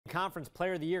Conference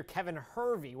Player of the Year Kevin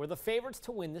Hervey were the favorites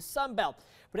to win the Sun Belt.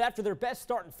 But after their best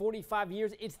start in 45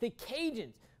 years, it's the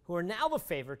Cajuns who are now the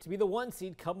favorite to be the 1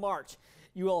 seed come March.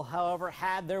 UL, however,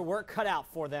 had their work cut out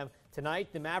for them.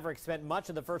 Tonight, the Mavericks spent much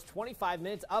of the first 25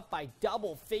 minutes up by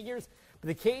double figures. But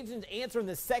the Cajuns answer in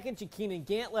the second. Jakeenan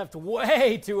Gant left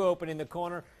way too open in the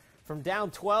corner. From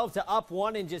down 12 to up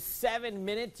 1 in just 7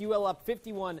 minutes. UL up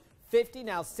 51-50,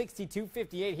 now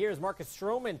 62-58. Here's Marcus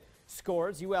Stroman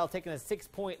scores. UL taking a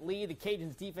 6-point lead. The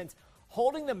Cajuns defense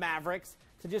holding the Mavericks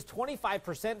to just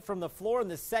 25% from the floor in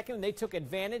the second, and they took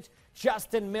advantage.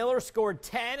 Justin Miller scored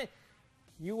 10.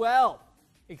 UL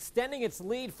extending its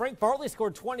lead. Frank Bartley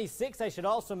scored 26. I should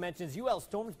also mention UL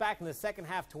storms back in the second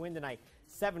half to win tonight,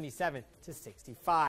 77-65.